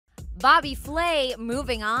Bobby Flay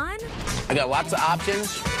moving on? I got lots of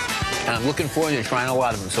options, and I'm looking forward to trying a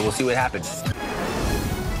lot of them, so we'll see what happens.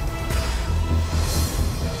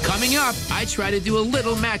 Coming up, I try to do a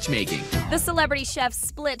little matchmaking. The celebrity chef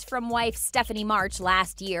split from wife Stephanie March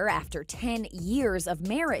last year after 10 years of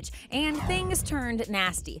marriage, and things turned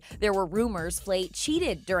nasty. There were rumors Flay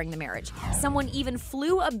cheated during the marriage. Someone even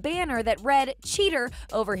flew a banner that read "Cheater"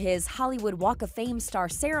 over his Hollywood Walk of Fame star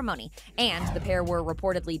ceremony, and the pair were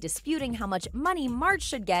reportedly disputing how much money March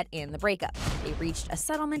should get in the breakup. They reached a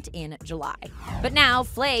settlement in July. But now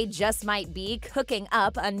Flay just might be cooking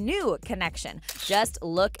up a new connection. Just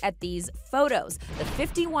look at these photos. The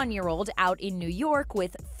 51-year-old out in New York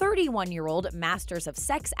with 31-year-old Masters of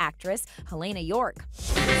Sex actress Helena York.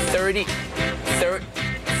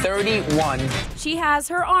 31. She has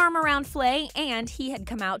her arm around Flay, and he had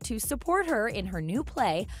come out to support her in her new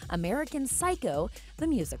play, American Psycho, the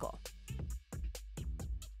musical.